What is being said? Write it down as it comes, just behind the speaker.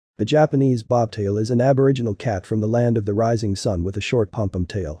The Japanese bobtail is an aboriginal cat from the land of the rising sun with a short pom-pom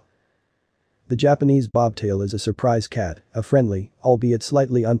tail. The Japanese bobtail is a surprise cat, a friendly, albeit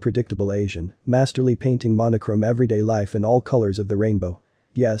slightly unpredictable Asian, masterly painting monochrome everyday life in all colors of the rainbow.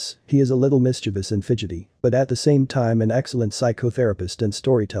 Yes, he is a little mischievous and fidgety, but at the same time an excellent psychotherapist and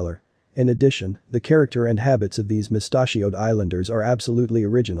storyteller. In addition, the character and habits of these mustachioed islanders are absolutely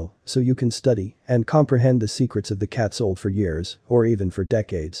original, so you can study and comprehend the secrets of the cat soul for years, or even for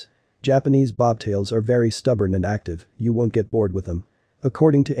decades. Japanese bobtails are very stubborn and active, you won't get bored with them.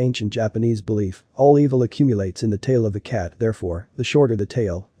 According to ancient Japanese belief, all evil accumulates in the tail of a cat, therefore, the shorter the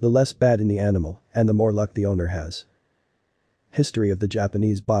tail, the less bad in the animal, and the more luck the owner has. History of the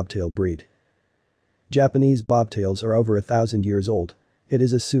Japanese bobtail breed. Japanese bobtails are over 1,000 years old. It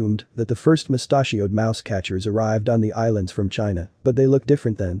is assumed that the first mustachioed mouse catchers arrived on the islands from China, but they looked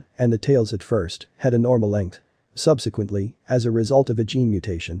different then, and the tails at first had a normal length. Subsequently, as a result of a gene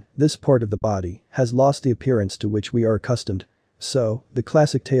mutation, this part of the body has lost the appearance to which we are accustomed. So, the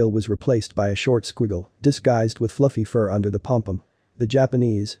classic tail was replaced by a short squiggle, disguised with fluffy fur under the pom-pom. The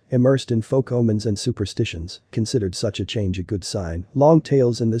Japanese, immersed in folk omens and superstitions, considered such a change a good sign. Long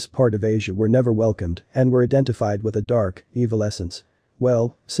tails in this part of Asia were never welcomed and were identified with a dark, evil essence.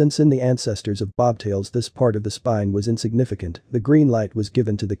 Well, since in the ancestors of bobtails this part of the spine was insignificant, the green light was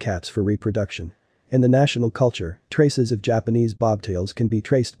given to the cats for reproduction. In the national culture, traces of Japanese bobtails can be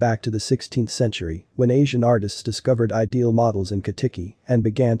traced back to the 16th century, when Asian artists discovered ideal models in Katiki and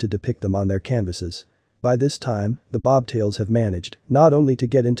began to depict them on their canvases. By this time, the bobtails have managed not only to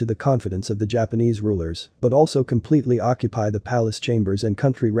get into the confidence of the Japanese rulers, but also completely occupy the palace chambers and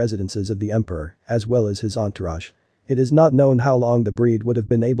country residences of the emperor, as well as his entourage. It is not known how long the breed would have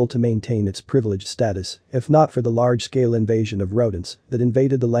been able to maintain its privileged status if not for the large-scale invasion of rodents that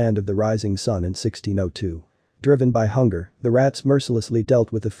invaded the land of the rising sun in 1602. Driven by hunger, the rats mercilessly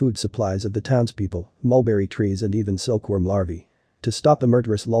dealt with the food supplies of the townspeople, mulberry trees and even silkworm larvae. To stop the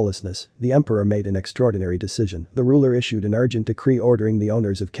murderous lawlessness, the emperor made an extraordinary decision. The ruler issued an urgent decree ordering the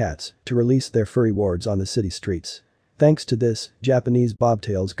owners of cats to release their furry wards on the city streets. Thanks to this, Japanese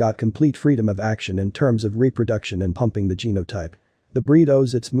bobtails got complete freedom of action in terms of reproduction and pumping the genotype. The breed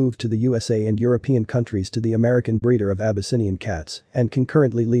owes its move to the USA and European countries to the American breeder of Abyssinian cats and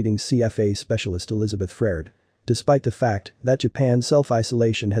concurrently leading CFA specialist Elizabeth Fraird. Despite the fact that Japan's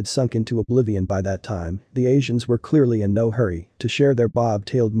self-isolation had sunk into oblivion by that time, the Asians were clearly in no hurry to share their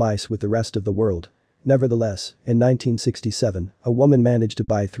bob-tailed mice with the rest of the world. Nevertheless, in 1967, a woman managed to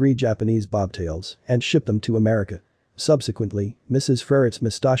buy 3 Japanese bobtails and ship them to America. Subsequently, Mrs. Fraird's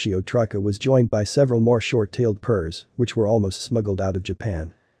mustachioed troika was joined by several more short-tailed purrs, which were almost smuggled out of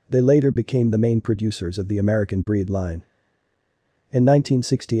Japan. They later became the main producers of the American breed line. In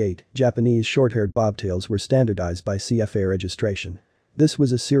 1968, Japanese short-haired bobtails were standardized by CFA registration. This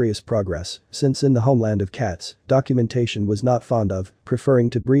was a serious progress, since in the homeland of cats, documentation was not fond of, preferring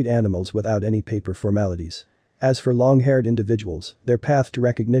to breed animals without any paper formalities. As for long-haired individuals, their path to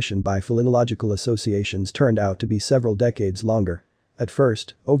recognition by phrenological associations turned out to be several decades longer. At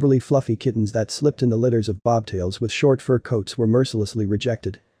first, overly fluffy kittens that slipped in the litters of bobtails with short fur coats were mercilessly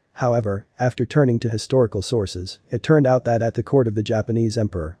rejected. However, after turning to historical sources, it turned out that at the court of the Japanese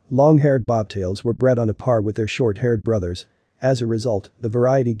emperor, long-haired bobtails were bred on a par with their short-haired brothers. As a result, the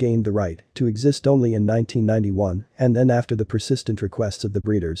variety gained the right to exist only in 1991 and then after the persistent requests of the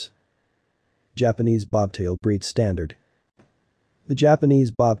breeders. Japanese bobtail breed standard. The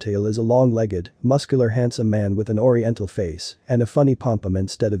Japanese bobtail is a long-legged, muscular handsome man with an oriental face and a funny pom-pom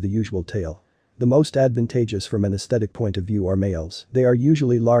instead of the usual tail. The most advantageous from an aesthetic point of view are males. They are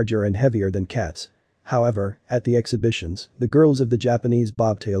usually larger and heavier than cats. However, at the exhibitions, the girls of the Japanese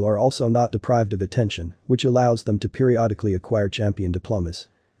bobtail are also not deprived of attention, which allows them to periodically acquire champion diplomas.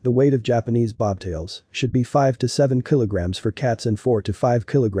 The weight of Japanese bobtails should be 5 to 7 kilograms for cats and 4 to 5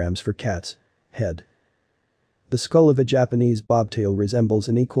 kilograms for cats. Head. The skull of a Japanese bobtail resembles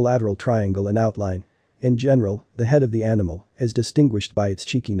an equilateral triangle in outline. In general, the head of the animal is distinguished by its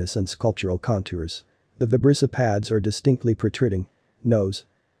cheekiness and sculptural contours. The vibrissapads are distinctly protruding. Nose.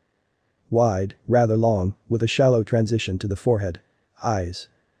 Wide, rather long, with a shallow transition to the forehead. Eyes.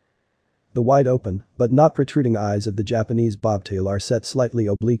 The wide open, but not protruding eyes of the Japanese bobtail are set slightly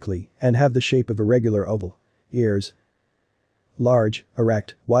obliquely and have the shape of a regular oval. Ears. Large,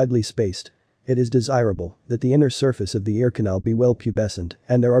 erect, widely spaced. It is desirable that the inner surface of the ear canal be well pubescent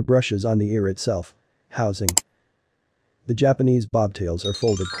and there are brushes on the ear itself. Housing. The Japanese bobtails are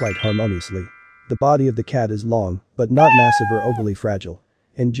folded quite harmoniously. The body of the cat is long, but not massive or overly fragile.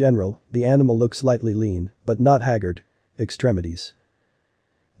 In general, the animal looks slightly lean, but not haggard. Extremities.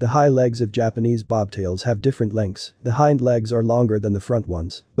 The high legs of Japanese bobtails have different lengths, the hind legs are longer than the front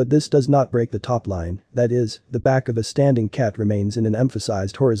ones, but this does not break the top line, that is, the back of a standing cat remains in an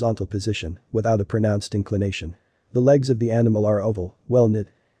emphasized horizontal position, without a pronounced inclination. The legs of the animal are oval, well-knit.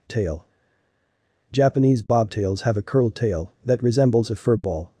 Tail. Japanese bobtails have a curled tail that resembles a fur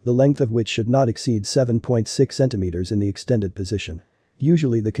ball, the length of which should not exceed 7.6 centimeters in the extended position.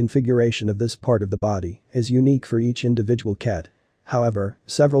 Usually the configuration of this part of the body is unique for each individual cat. However,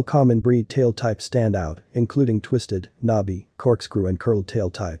 several common breed tail types stand out, including twisted, knobby, corkscrew and curled tail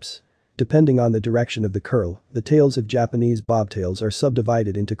types. Depending on the direction of the curl, the tails of Japanese bobtails are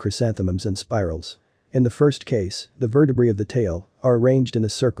subdivided into chrysanthemums and spirals. In the first case, the vertebrae of the tail are arranged in a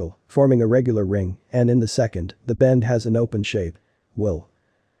circle, forming a regular ring, and in the second, the bend has an open shape. Wool.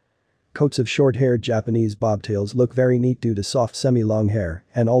 Coats of short-haired Japanese bobtails look very neat due to soft semi-long hair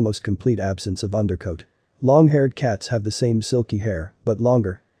and almost complete absence of undercoat. Long-haired cats have the same silky hair, but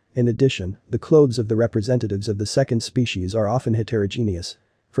longer. In addition, the clothes of the representatives of the second species are often heterogeneous.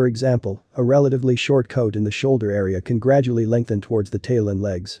 For example, a relatively short coat in the shoulder area can gradually lengthen towards the tail and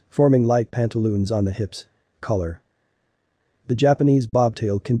legs, forming light pantaloons on the hips. Color. The Japanese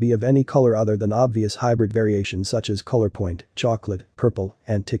bobtail can be of any color other than obvious hybrid variations such as color point, chocolate, purple,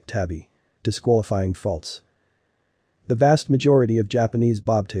 and tick-tabby. Disqualifying faults. The vast majority of Japanese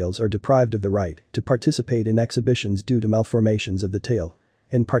bobtails are deprived of the right to participate in exhibitions due to malformations of the tail.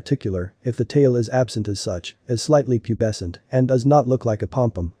 In particular, if the tail is absent as such, is slightly pubescent, and does not look like a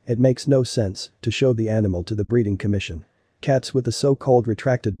pom-pom, it makes no sense to show the animal to the breeding commission. Cats with the so-called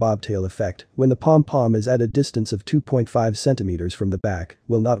retracted bobtail effect, when the pom-pom is at a distance of 2.5 centimeters from the back,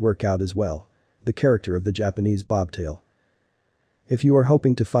 will not work out as well. The character of the Japanese bobtail. If you are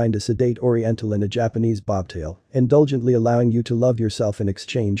hoping to find a sedate Oriental in a Japanese bobtail, indulgently allowing you to love yourself in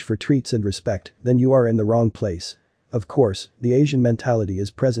exchange for treats and respect, then you are in the wrong place. Of course, the Asian mentality is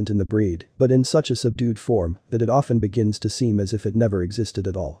present in the breed, but in such a subdued form that it often begins to seem as if it never existed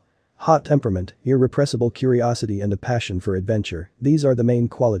at all. Hot temperament, irrepressible curiosity and a passion for adventure, these are the main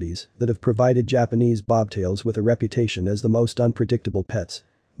qualities that have provided Japanese bobtails with a reputation as the most unpredictable pets.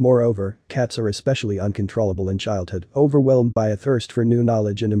 Moreover, cats are especially uncontrollable in childhood, overwhelmed by a thirst for new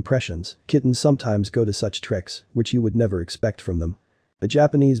knowledge and impressions. Kittens sometimes go to such tricks, which you would never expect from them. A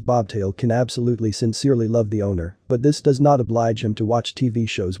Japanese bobtail can absolutely sincerely love the owner, but this does not oblige him to watch TV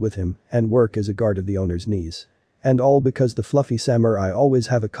shows with him and work as a guard of the owner's knees. And all because the fluffy samurai always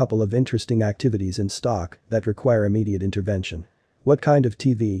have a couple of interesting activities in stock that require immediate intervention. What kind of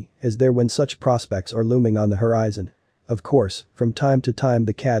TV is there when such prospects are looming on the horizon? Of course, from time to time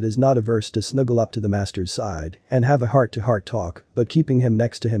the cat is not averse to snuggle up to the master's side and have a heart-to-heart talk, but keeping him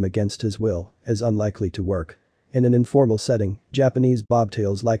next to him against his will is unlikely to work. In an informal setting, Japanese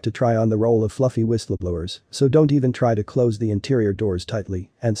bobtails like to try on the role of fluffy whistleblowers, so don't even try to close the interior doors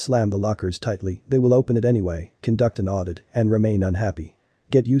tightly and slam the lockers tightly, they will open it anyway, conduct an audit, and remain unhappy.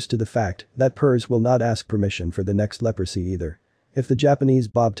 Get used to the fact that purrs will not ask permission for the next leprosy either. If the Japanese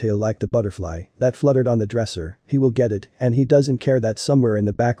bobtail liked the butterfly that fluttered on the dresser, he will get it, and he doesn't care that somewhere in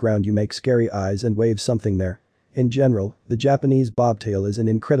the background you make scary eyes and wave something there. In general, the Japanese bobtail is an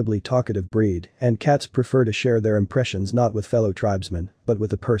incredibly talkative breed, and cats prefer to share their impressions not with fellow tribesmen, but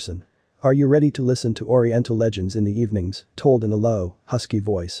with a person. Are you ready to listen to Oriental legends in the evenings, told in a low, husky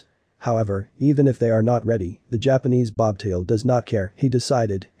voice? However, even if they are not ready, the Japanese bobtail does not care. He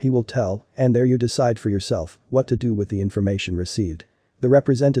decided, he will tell, and there you decide for yourself what to do with the information received. The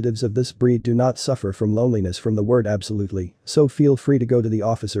representatives of this breed do not suffer from loneliness from the word absolutely, so feel free to go to the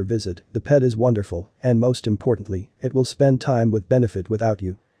office or visit. The pet is wonderful, and most importantly, it will spend time with benefit without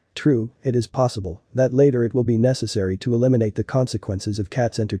you. True, it is possible that later it will be necessary to eliminate the consequences of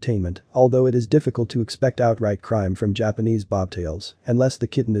cats' entertainment, although it is difficult to expect outright crime from Japanese bobtails unless the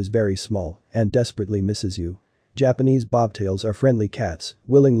kitten is very small and desperately misses you. Japanese bobtails are friendly cats,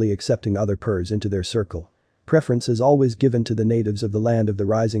 willingly accepting other purrs into their circle. Preference is always given to the natives of the land of the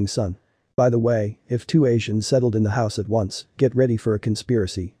rising sun. By the way, if two Asians settled in the house at once, get ready for a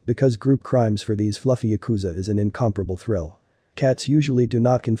conspiracy, because group crimes for these fluffy yakuza is an incomparable thrill. Cats usually do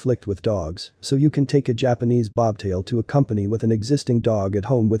not conflict with dogs, so you can take a Japanese bobtail to accompany with an existing dog at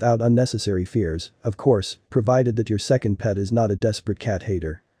home without unnecessary fears, of course, provided that your second pet is not a desperate cat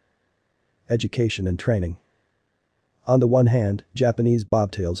hater. Education and training. On the one hand, Japanese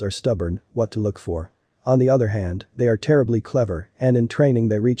bobtails are stubborn, what to look for. On the other hand, they are terribly clever, and in training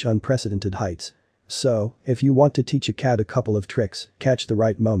they reach unprecedented heights. So, if you want to teach a cat a couple of tricks, catch the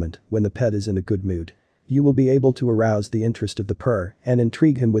right moment when the pet is in a good mood. You will be able to arouse the interest of the purr and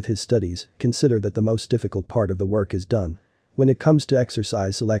intrigue him with his studies. Consider that the most difficult part of the work is done. When it comes to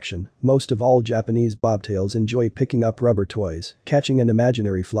exercise selection, most of all Japanese bobtails enjoy picking up rubber toys, catching an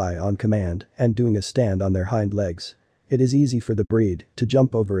imaginary fly on command, and doing a stand on their hind legs. It is easy for the breed to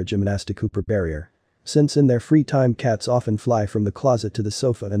jump over a gymnastic Hooper barrier. Since in their free time cats often fly from the closet to the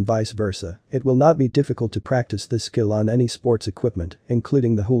sofa and vice versa, it will not be difficult to practice this skill on any sports equipment,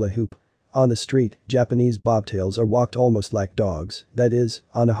 including the hula hoop. On the street, Japanese bobtails are walked almost like dogs, that is,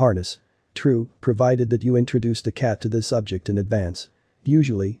 on a harness. True, provided that you introduce the cat to this subject in advance.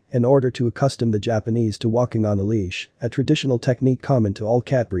 Usually, in order to accustom the Japanese to walking on a leash, a traditional technique common to all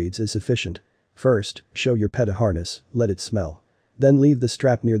cat breeds is sufficient. First, show your pet a harness, let it smell. Then leave the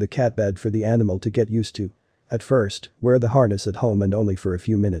strap near the cat bed for the animal to get used to. At first, wear the harness at home and only for a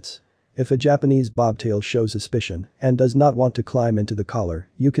few minutes. If a Japanese bobtail shows suspicion and does not want to climb into the collar,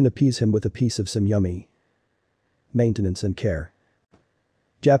 you can appease him with a piece of some yummy. Maintenance and care.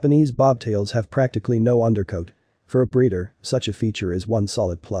 Japanese bobtails have practically no undercoat. For a breeder, such a feature is one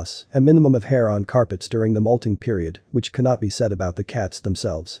solid plus. A minimum of hair on carpets during the molting period, which cannot be said about the cats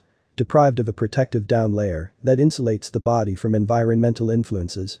themselves. Deprived of a protective down layer that insulates the body from environmental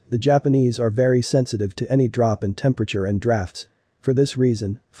influences, the Japanese are very sensitive to any drop in temperature and drafts. For this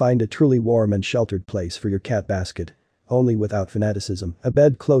reason, find a truly warm and sheltered place for your cat basket. Only without fanaticism, a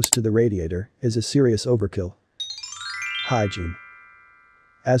bed close to the radiator is a serious overkill. Hygiene.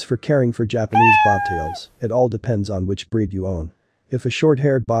 As for caring for Japanese bobtails, it all depends on which breed you own. If a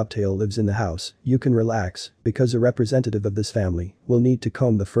short-haired bobtail lives in the house, you can relax, because a representative of this family will need to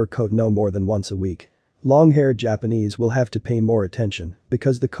comb the fur coat no more than once a week. Long-haired Japanese will have to pay more attention,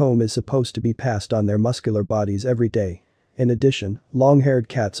 because the comb is supposed to be passed on their muscular bodies every day. In addition, long-haired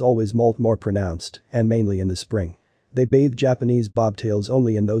cats always molt more pronounced, and mainly in the spring. They bathe Japanese bobtails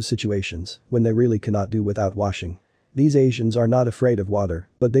only in those situations when they really cannot do without washing. These Asians are not afraid of water,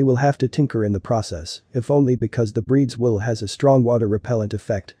 but they will have to tinker in the process, if only because the breed's wool has a strong water repellent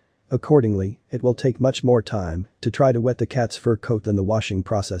effect. Accordingly, it will take much more time to try to wet the cat's fur coat than the washing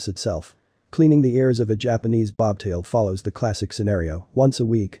process itself. Cleaning the ears of a Japanese bobtail follows the classic scenario. Once a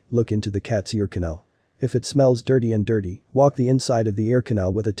week, look into the cat's ear canal. If it smells dirty, walk the inside of the ear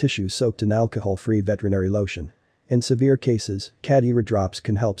canal with a tissue soaked in alcohol-free veterinary lotion. In severe cases, cat ear drops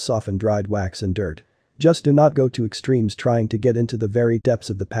can help soften dried wax and dirt. Just do not go to extremes trying to get into the very depths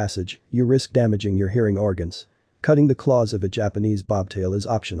of the passage, you risk damaging your hearing organs. Cutting the claws of a Japanese bobtail is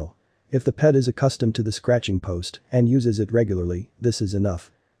optional. If the pet is accustomed to the scratching post and uses it regularly, this is enough.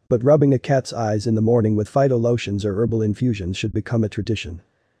 But rubbing a cat's eyes in the morning with phyto lotions or herbal infusions should become a tradition.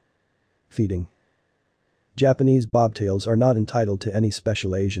 Feeding. Japanese bobtails are not entitled to any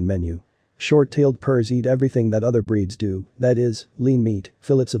special Asian menu. Short-tailed purrs eat everything that other breeds do, that is, lean meat,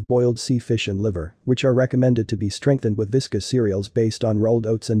 fillets of boiled sea fish and liver, which are recommended to be strengthened with viscous cereals based on rolled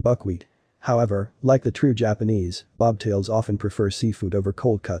oats and buckwheat. However, like the true Japanese, bobtails often prefer seafood over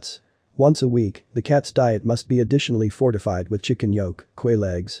cold cuts. Once a week, the cat's diet must be additionally fortified with chicken yolk, quail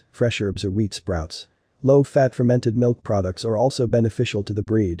eggs, fresh herbs or wheat sprouts. Low-fat fermented milk products are also beneficial to the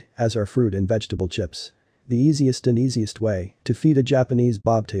breed, as are fruit and vegetable chips. The easiest way to feed a Japanese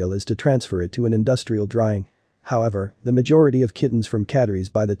bobtail is to transfer it to an industrial drying. However, the majority of kittens from catteries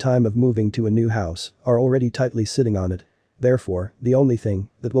by the time of moving to a new house are already tightly sitting on it. Therefore, the only thing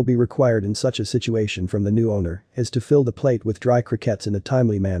that will be required in such a situation from the new owner is to fill the plate with dry croquettes in a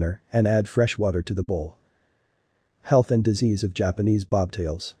timely manner and add fresh water to the bowl. Health and disease of Japanese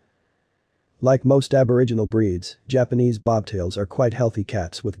bobtails. Like most aboriginal breeds, Japanese bobtails are quite healthy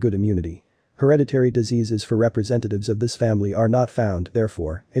cats with good immunity. Hereditary diseases for representatives of this family are not found,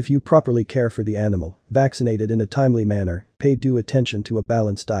 therefore, if you properly care for the animal, vaccinate it in a timely manner, pay due attention to a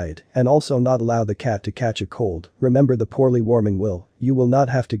balanced diet, and also not allow the cat to catch a cold, remember the poorly warming will, you will not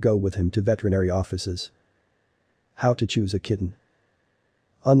have to go with him to veterinary offices. How to choose a kitten.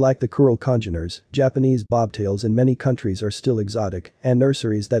 Unlike the cruel congeners, Japanese bobtails in many countries are still exotic, and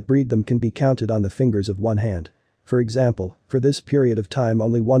nurseries that breed them can be counted on the fingers of one hand. For example, for this period of time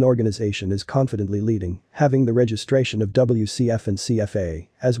only one organization is confidently leading, having the registration of WCF and CFA,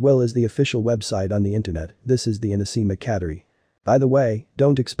 as well as the official website on the internet. This is the Inasima Cattery. By the way,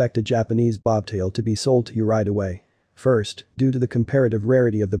 don't expect a Japanese bobtail to be sold to you right away. First, due to the comparative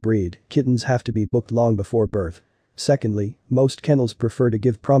rarity of the breed, kittens have to be booked long before birth. Secondly, most kennels prefer to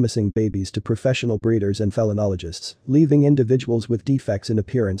give promising babies to professional breeders and felinologists, leaving individuals with defects in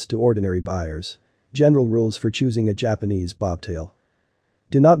appearance to ordinary buyers. General rules for choosing a Japanese bobtail.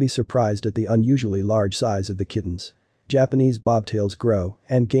 Do not be surprised at the unusually large size of the kittens. Japanese bobtails grow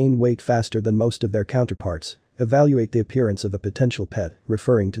and gain weight faster than most of their counterparts. Evaluate the appearance of a potential pet,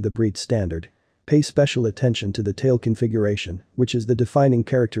 referring to the breed standard. Pay special attention to the tail configuration, which is the defining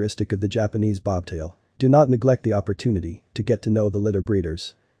characteristic of the Japanese bobtail. Do not neglect the opportunity to get to know the litter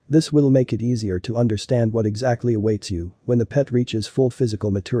breeders. This will make it easier to understand what exactly awaits you when the pet reaches full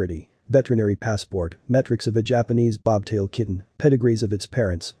physical maturity. Veterinary passport, metrics of a Japanese bobtail kitten, pedigrees of its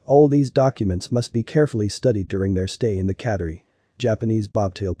parents, all these documents must be carefully studied during their stay in the cattery. Japanese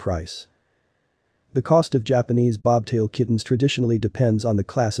bobtail price. The cost of Japanese bobtail kittens traditionally depends on the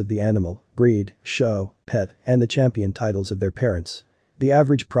class of the animal, breed, show, pet, and the champion titles of their parents. The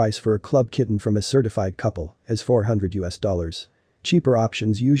average price for a club kitten from a certified couple is $400. Cheaper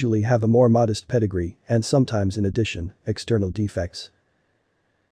options usually have a more modest pedigree and sometimes in addition, external defects.